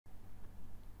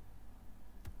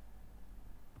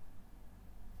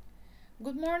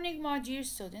Good morning, my dear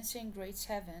students in grade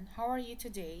 7. How are you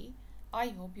today? I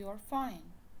hope you are fine.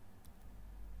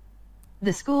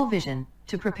 The school vision,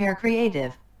 to prepare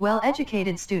creative,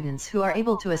 well-educated students who are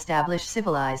able to establish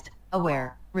civilized,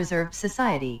 aware, reserved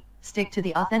society, stick to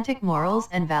the authentic morals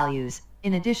and values,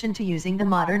 in addition to using the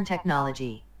modern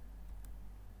technology.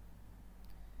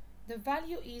 The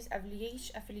value is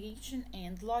affiliation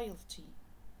and loyalty.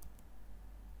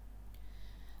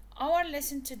 Our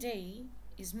lesson today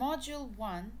is Module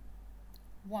 1,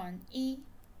 1E,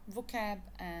 vocab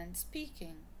and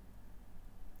speaking.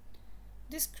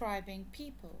 Describing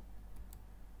people.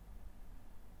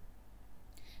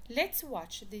 Let's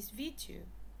watch this video.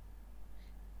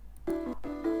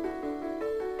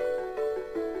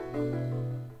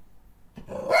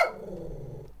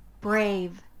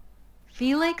 Brave.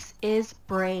 Felix is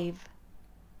brave.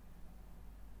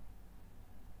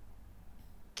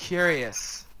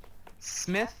 Curious.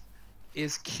 Smith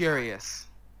is curious.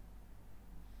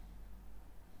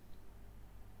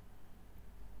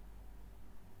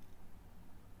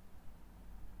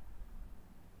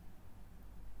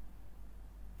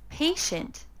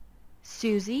 Patient.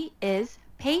 Susie is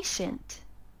patient.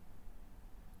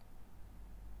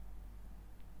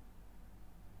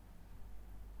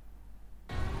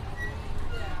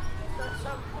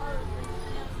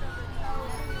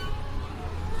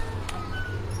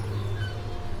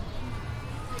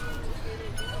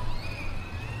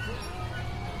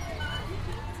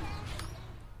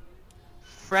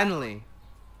 Friendly.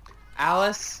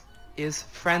 Alice is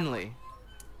friendly.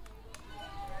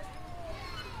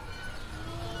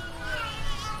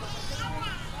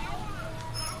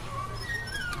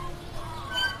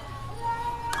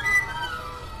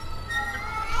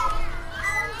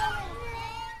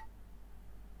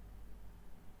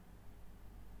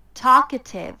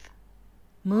 Talkative.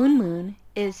 Moon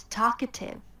is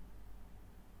talkative.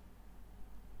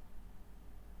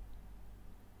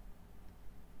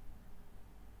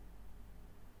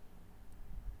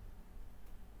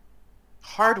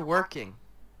 Hardworking.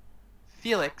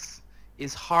 Felix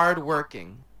is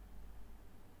hardworking.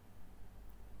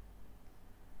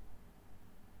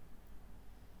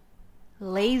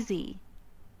 Lazy.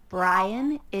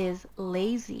 Brian is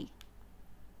lazy.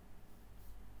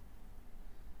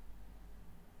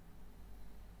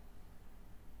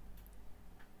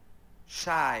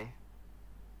 Shy.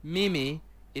 Mimi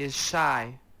is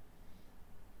shy.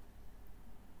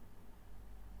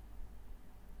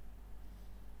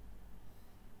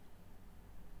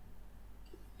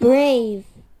 Brave,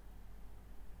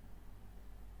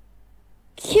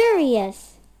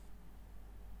 curious,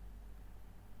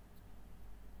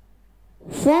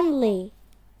 friendly,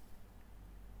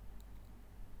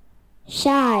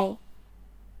 shy,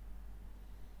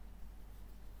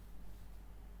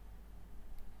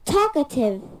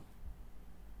 talkative,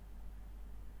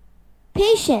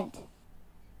 patient,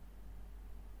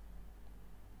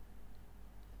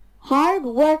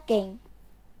 hardworking,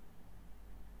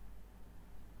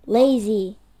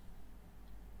 lazy.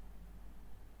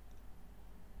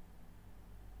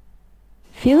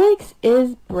 Felix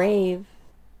is brave.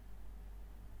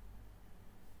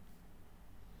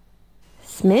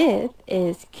 Smith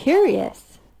is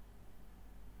curious.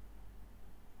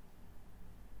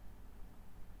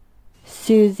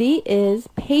 Susie is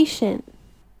patient.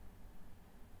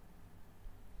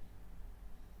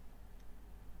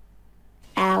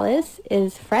 Alice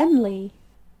is friendly.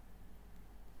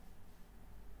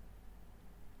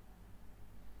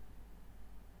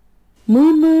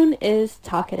 Moon is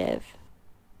talkative.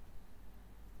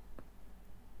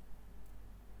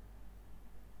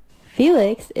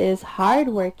 Felix is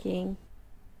hardworking.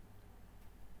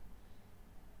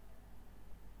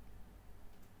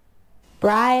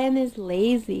 Brian is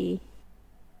lazy.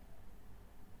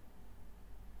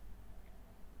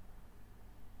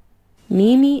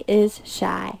 Mimi is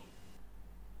shy.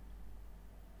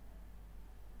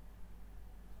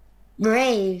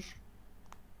 Brave,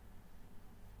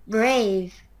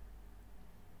 brave,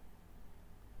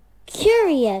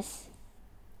 curious,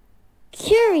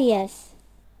 curious,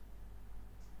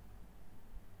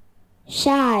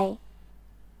 shy,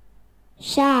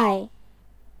 shy,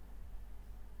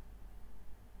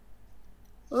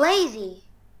 lazy,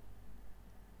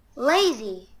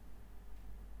 lazy,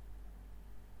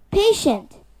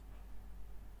 patient,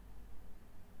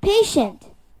 patient,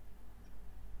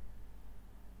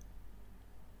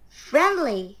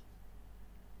 friendly,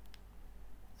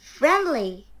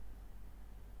 friendly,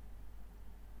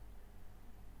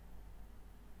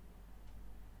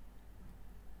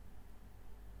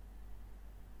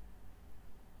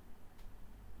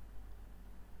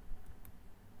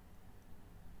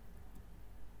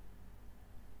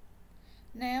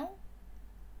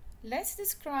 let's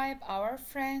describe our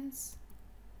friends.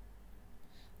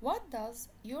 What does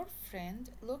your friend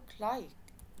look like?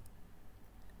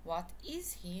 What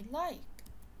is he like?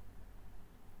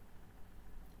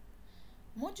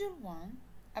 Module 1,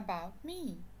 About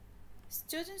Me.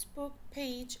 Students Book,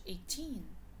 page 18.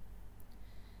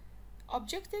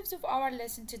 Objectives of our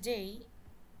lesson today.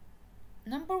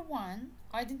 Number 1,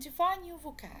 identify new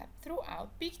vocab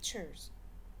throughout pictures.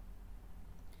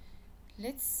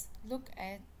 Let's look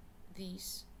at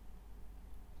these.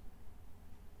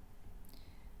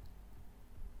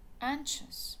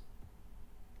 Anxious,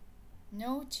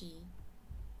 naughty,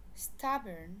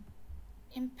 stubborn,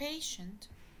 impatient,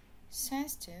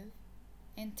 sensitive,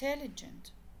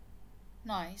 intelligent,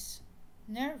 nice,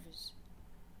 nervous,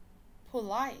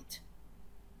 polite,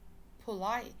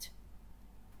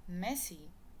 messy,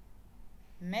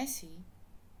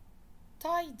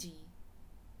 tidy,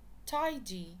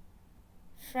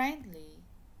 friendly,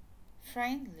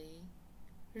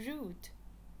 rude,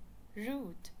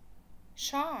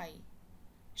 shy,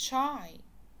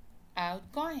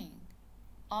 outgoing,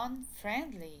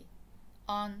 unfriendly.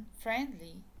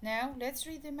 Now let's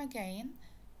read them again.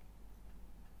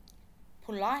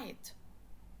 Polite,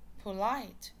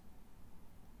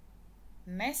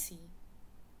 messy,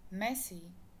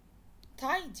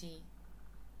 tidy,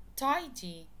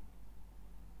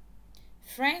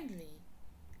 friendly,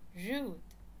 rude,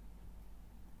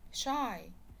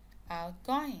 shy,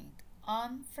 outgoing,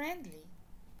 unfriendly.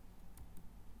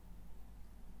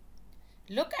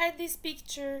 Look at this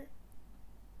picture.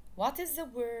 What is the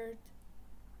word?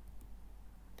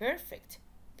 Perfect.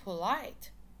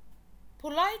 Polite.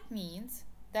 Polite means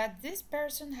that this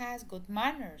person has good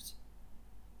manners.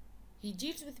 He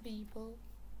deals with people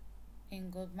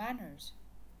in good manners.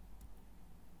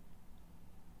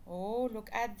 Oh, look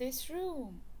at this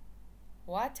room.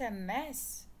 What a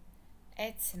mess.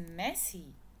 It's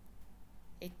messy.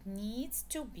 It needs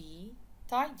to be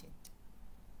tidied.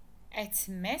 It's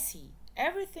messy.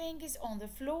 Everything is on the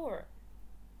floor.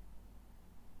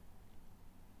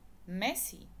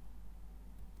 Messy.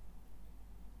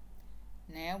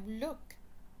 Now look.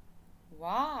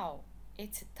 Wow,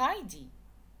 it's tidy.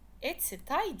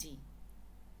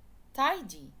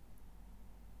 Tidy.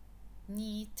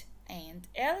 Neat and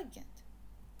elegant.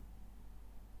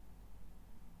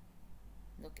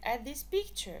 Look at this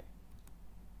picture.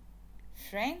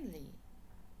 Friendly.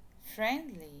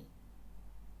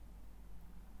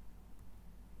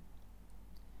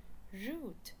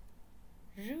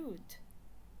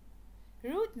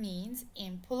 Rude means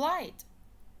impolite.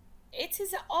 It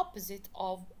is the opposite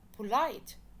of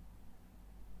polite.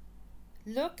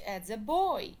 Look at the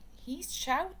boy. He's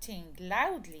shouting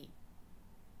loudly.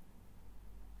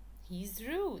 He's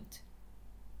rude.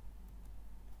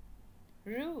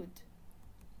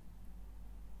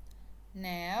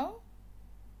 Now,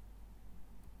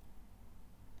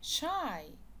 shy.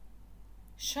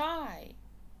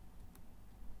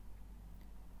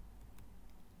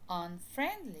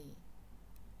 Unfriendly.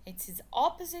 It is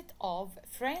opposite of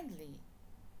friendly.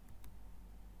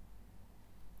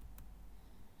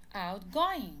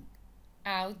 Outgoing.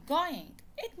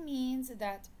 It means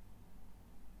that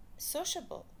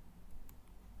sociable.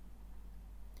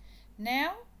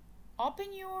 Now,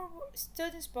 open your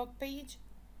students book page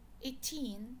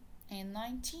 18 and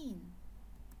 19.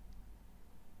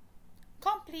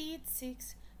 Complete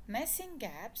 6 missing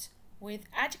gaps with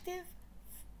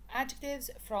adjectives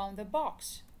from the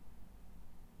box.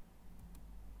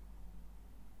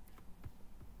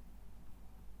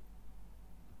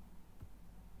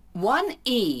 One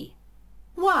E.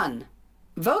 1.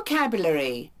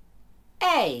 Vocabulary.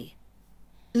 A.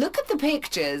 Look at the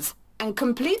pictures and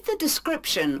complete the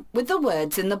description with the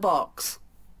words in the box.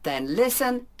 Then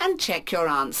listen and check your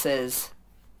answers.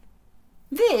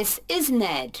 This is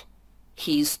Ned.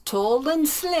 He's tall and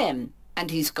slim and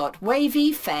he's got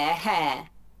wavy fair hair.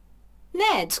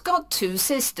 Ned's got 2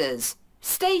 sisters,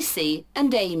 Stacy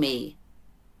and Amy.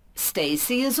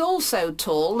 Stacy is also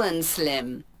tall and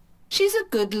slim. She's a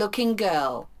good-looking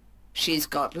girl. She's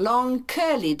got long,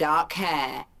 curly dark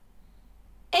hair.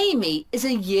 Amy is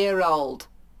a year old.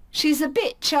 She's a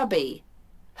bit chubby.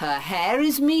 Her hair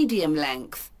is medium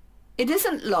length. It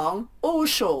isn't long or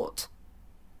short.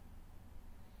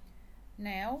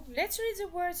 Now, let's read the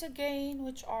words again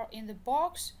which are in the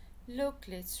box. Look,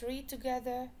 let's read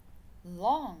together.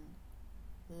 Long,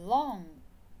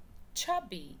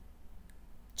 chubby,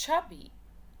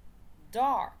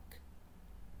 dark,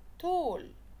 tall,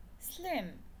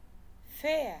 slim,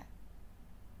 fair.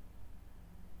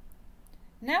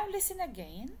 Now listen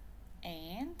again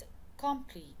and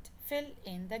complete. Fill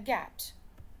in the gaps.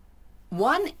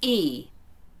 1E.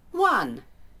 1.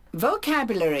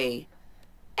 Vocabulary.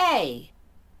 A.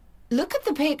 Look at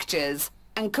the pictures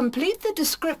and complete the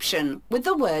description with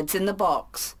the words in the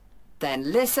box.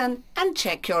 Then listen and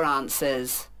check your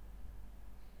answers.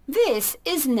 This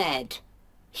is Ned.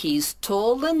 He's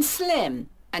tall and slim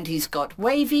and he's got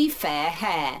wavy fair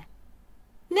hair.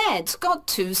 Ned's got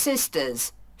two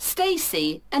sisters,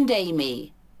 Stacy and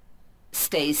Amy.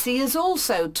 Stacy is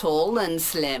also tall and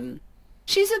slim.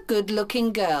 She's a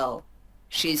good-looking girl.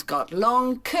 She's got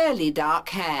long, curly dark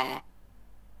hair.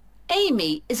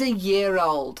 Amy is a year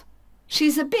old.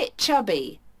 She's a bit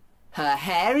chubby. Her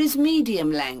hair is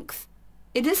medium length.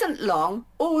 It isn't long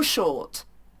or short.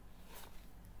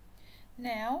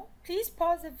 Now, please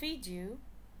pause the video,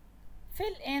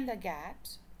 fill in the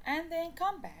gaps, and then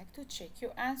come back to check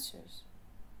your answers.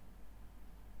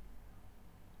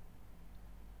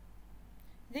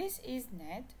 This is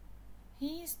Ned.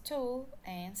 He is tall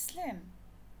and slim.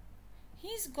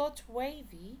 He's got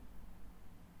wavy.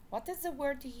 What is the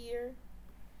word here?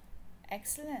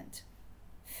 Excellent.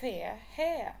 Fair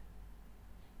hair.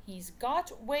 He's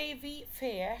got wavy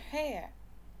fair hair.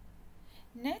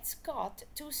 Ned's got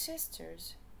two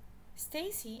sisters,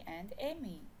 Stacy and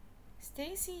Amy.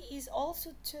 Stacy is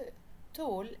also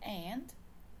tall and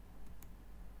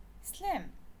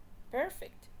slim.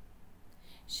 Perfect.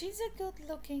 She's a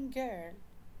good-looking girl.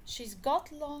 She's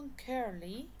got long,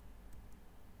 curly,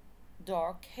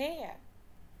 dark hair.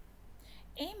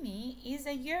 Amy is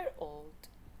a year old.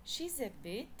 She's a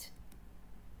bit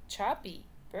chubby.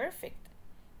 Perfect.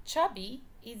 Chubby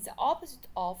is the opposite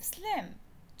of slim.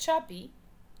 Chubby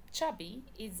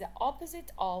is the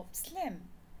opposite of slim.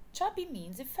 Chubby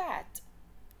means fat.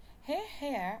 Her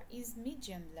hair is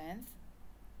medium length.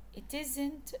 It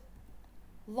isn't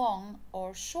long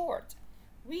or short.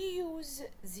 We use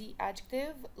the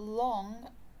adjective long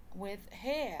with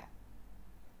hair.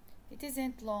 It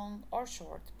isn't long or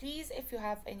short. Please, if you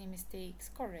have any mistakes,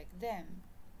 correct them.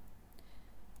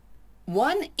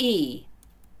 1E.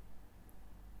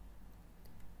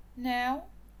 Now,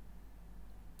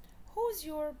 who's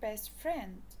your best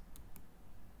friend?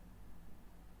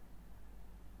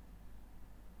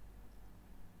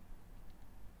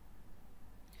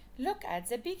 Look at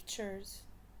the pictures.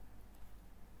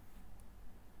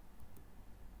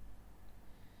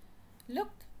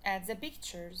 Look at the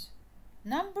pictures.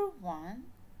 Number 1,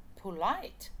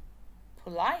 polite.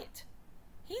 Polite.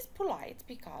 He's polite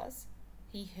because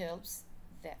he helps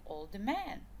the old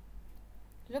man.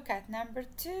 Look at number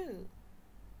 2.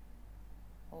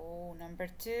 Oh, number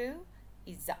 2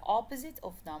 is the opposite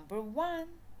of number 1.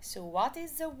 So what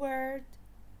is the word?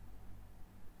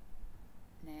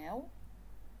 Now,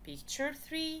 picture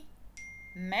 3,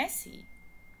 messy.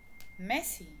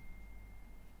 Messy.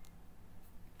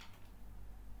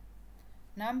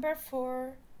 Number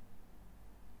 4.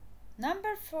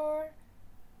 Number 4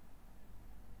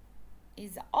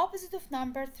 is the opposite of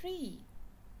number 3.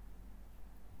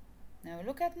 Now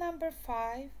look at number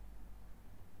 5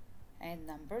 and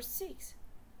number 6.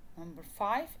 Number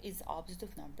 5 is the opposite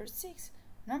of number 6.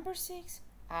 Number 6,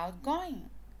 outgoing.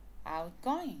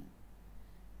 Outgoing.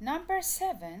 Number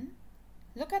 7,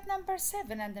 look at number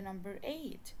 7 and the number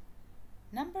 8.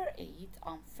 Number 8,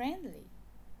 unfriendly.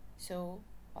 So,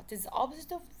 what is the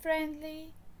opposite of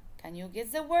friendly? Can you guess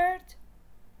the word?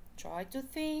 Try to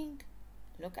think.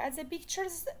 Look at the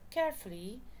pictures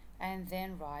carefully and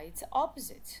then write the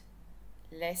opposite.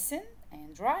 Listen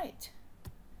and write.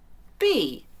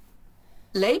 B.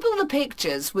 Label the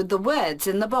pictures with the words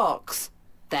in the box.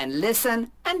 Then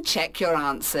listen and check your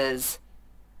answers.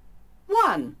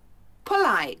 1.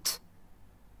 Polite.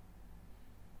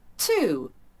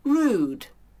 2. Rude.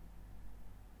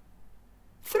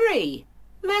 3.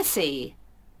 Messy.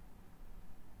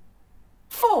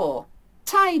 4.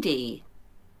 Tidy.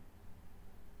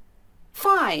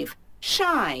 5.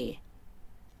 Shy.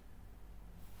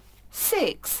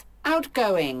 6.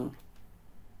 Outgoing.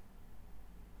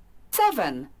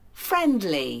 7.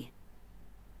 Friendly.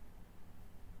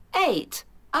 8.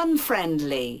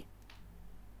 Unfriendly.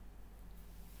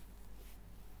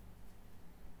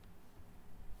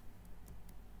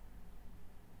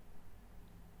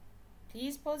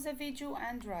 Please pause the video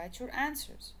and write your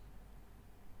answers.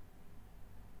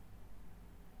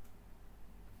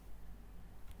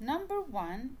 Number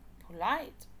 1,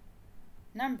 polite.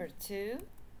 Number 2,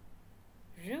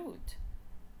 rude.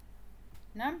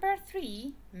 Number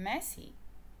 3, messy.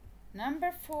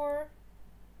 Number 4,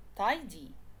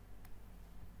 tidy.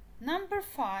 Number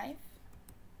 5,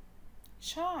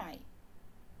 shy.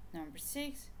 Number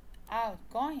 6,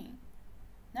 outgoing.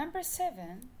 Number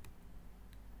 7,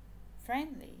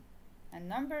 friendly. And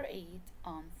number 8,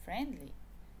 unfriendly.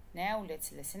 Now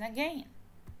let's listen again.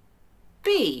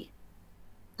 B.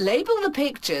 Label the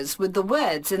pictures with the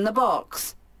words in the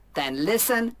box. Then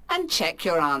listen and check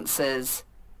your answers.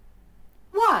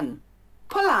 1.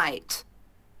 Polite.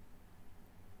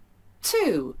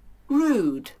 2.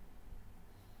 Rude.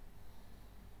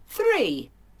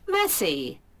 3.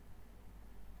 Messy.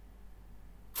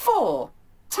 4.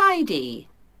 Tidy.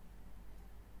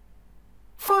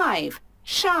 5.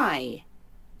 Shy.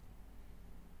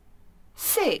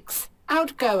 6.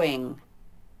 Outgoing.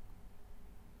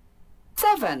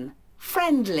 7.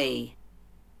 Friendly.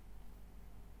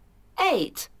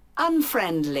 8.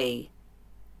 Unfriendly.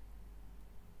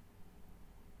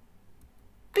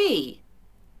 B.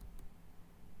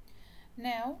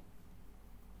 Now,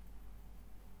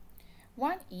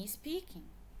 1E speaking.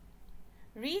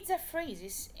 Read the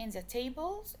phrases in the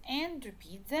tables and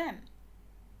repeat them.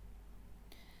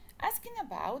 Asking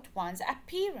about one's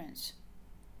appearance.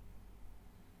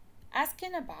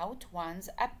 Asking about one's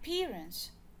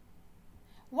appearance.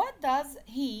 What does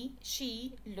he,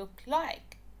 she look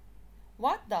like?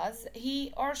 What does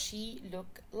he or she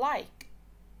look like?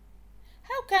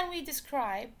 How can we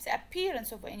describe the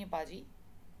appearance of anybody?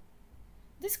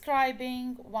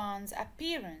 Describing one's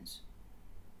appearance.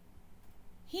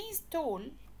 He's tall.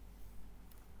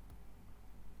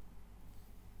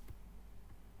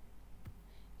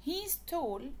 He's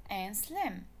tall and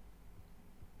slim.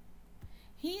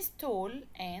 He's tall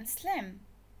and slim.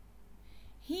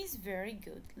 He's very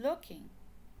good looking.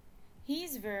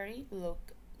 He's very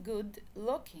good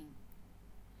looking.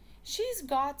 She's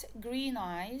got green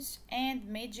eyes and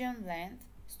medium length,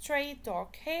 straight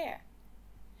dark hair.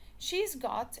 She's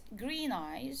got green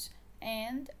eyes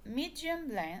and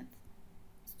medium length,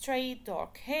 straight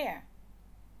dark hair.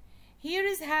 Here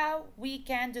is how we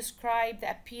can describe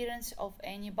the appearance of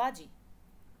anybody.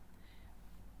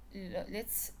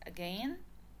 Let's again.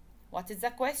 What is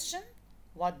the question?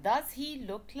 What does he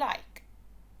look like?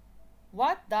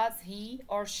 What does he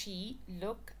or she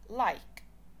look like?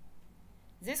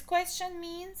 This question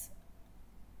means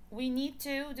we need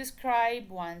to describe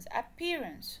one's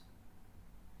appearance.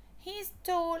 He's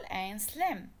tall and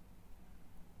slim.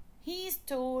 He's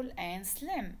tall and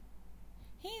slim.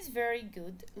 He's very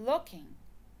good looking.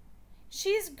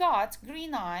 She's got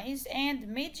green eyes and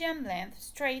medium length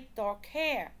straight dark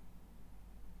hair.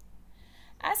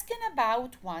 Asking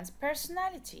about one's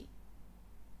personality.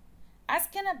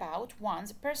 Asking about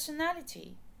one's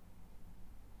personality.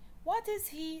 What is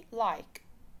he like?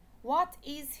 What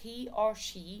is he or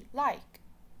she like?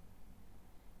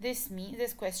 This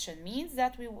question means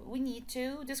that we need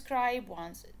to describe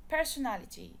one's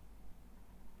personality.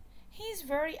 He's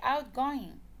very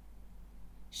outgoing.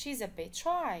 She's a bit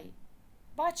shy,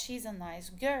 but she's a nice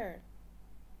girl.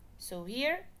 So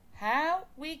here, how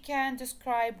we can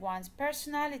describe one's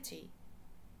personality.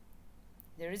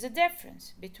 There is a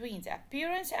difference between the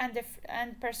appearance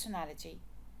and personality.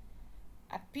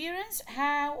 Appearance,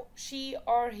 how she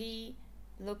or he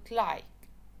look like.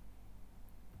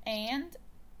 And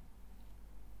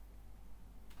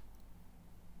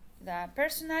the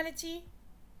personality,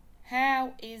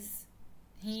 how is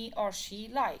he or she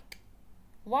like?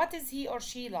 What is he or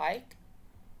she like?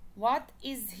 What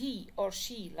is he or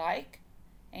she like?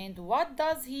 And what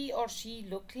does he or she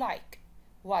look like?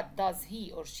 What does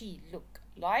he or she look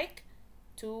like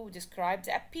to describe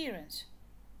the appearance?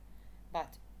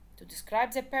 But to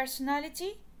describe the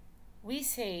personality, we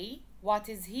say, what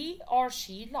is he or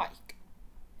she like?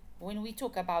 When we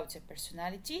talk about the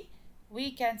personality,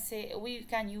 we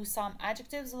can use some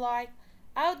adjectives like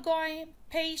outgoing,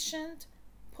 patient,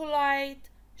 polite,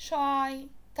 shy,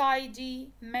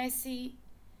 tidy, messy.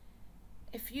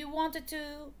 If you wanted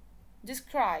to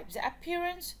describe the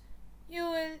appearance, you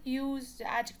will use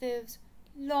the adjectives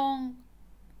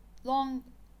long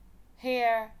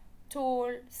hair,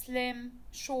 tall, slim,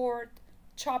 short,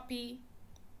 choppy.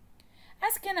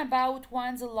 Asking about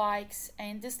one's likes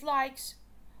and dislikes.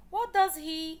 What does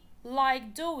he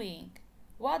like doing?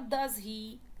 What does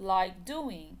he like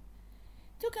doing?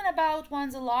 Talking about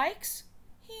one's likes,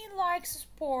 he likes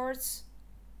sports,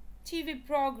 TV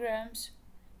programs.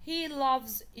 He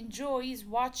enjoys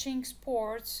watching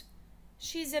sports.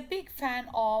 She's a big fan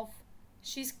of.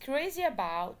 She's crazy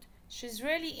about. She's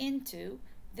really into.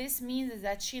 This means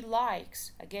that she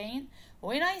likes. Again,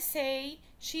 when I say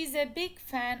she's a big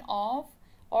fan of,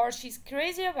 or she's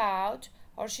crazy about,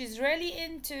 or she's really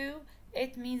into,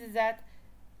 it means that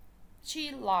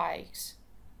she likes.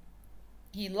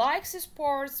 He likes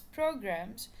sports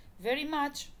programs very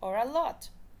much or a lot.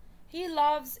 He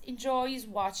enjoys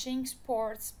watching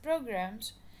sports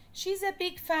programs. She's a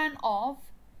big fan of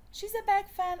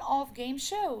game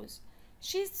shows.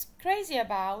 she's crazy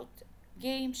about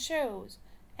game shows,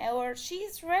 or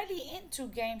she's really into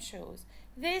game shows.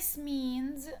 This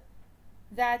means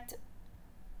that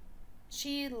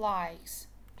she likes,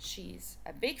 she's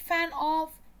a big fan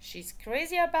of, she's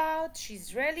crazy about,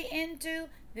 she's really into.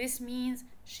 This means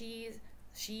she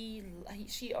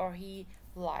or he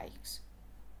likes.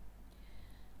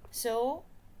 So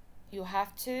you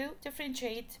have to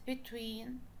differentiate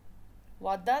between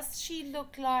what does she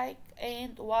look like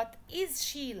and what is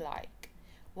she like.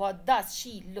 What does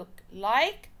she look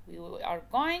like? We are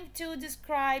going to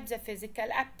describe the physical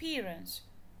appearance.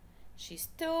 She's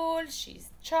tall, she's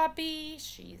chubby,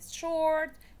 she's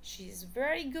short, she's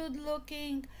very good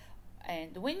looking.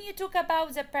 And when you talk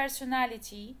about the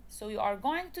personality, so you are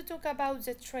going to talk about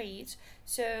the traits.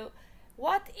 So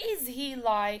what is he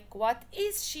like? What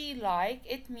is she like?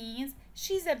 It means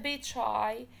she's a bit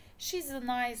shy, she's a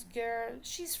nice girl,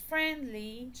 she's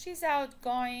friendly, she's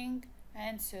outgoing,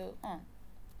 and so on.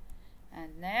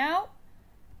 And now,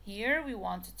 here we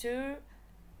want to,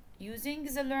 using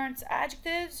the learned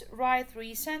adjectives, write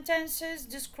 3 sentences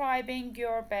describing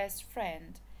your best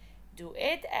friend. Do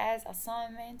it as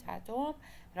assignment at home.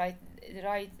 Write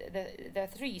the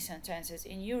 3 sentences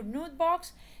in your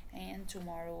notebooks, and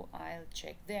tomorrow I'll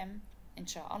check them,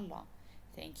 inshallah.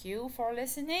 Thank you for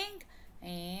listening,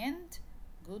 and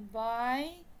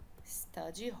goodbye.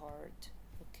 Study hard.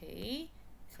 Okay?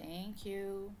 Thank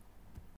you.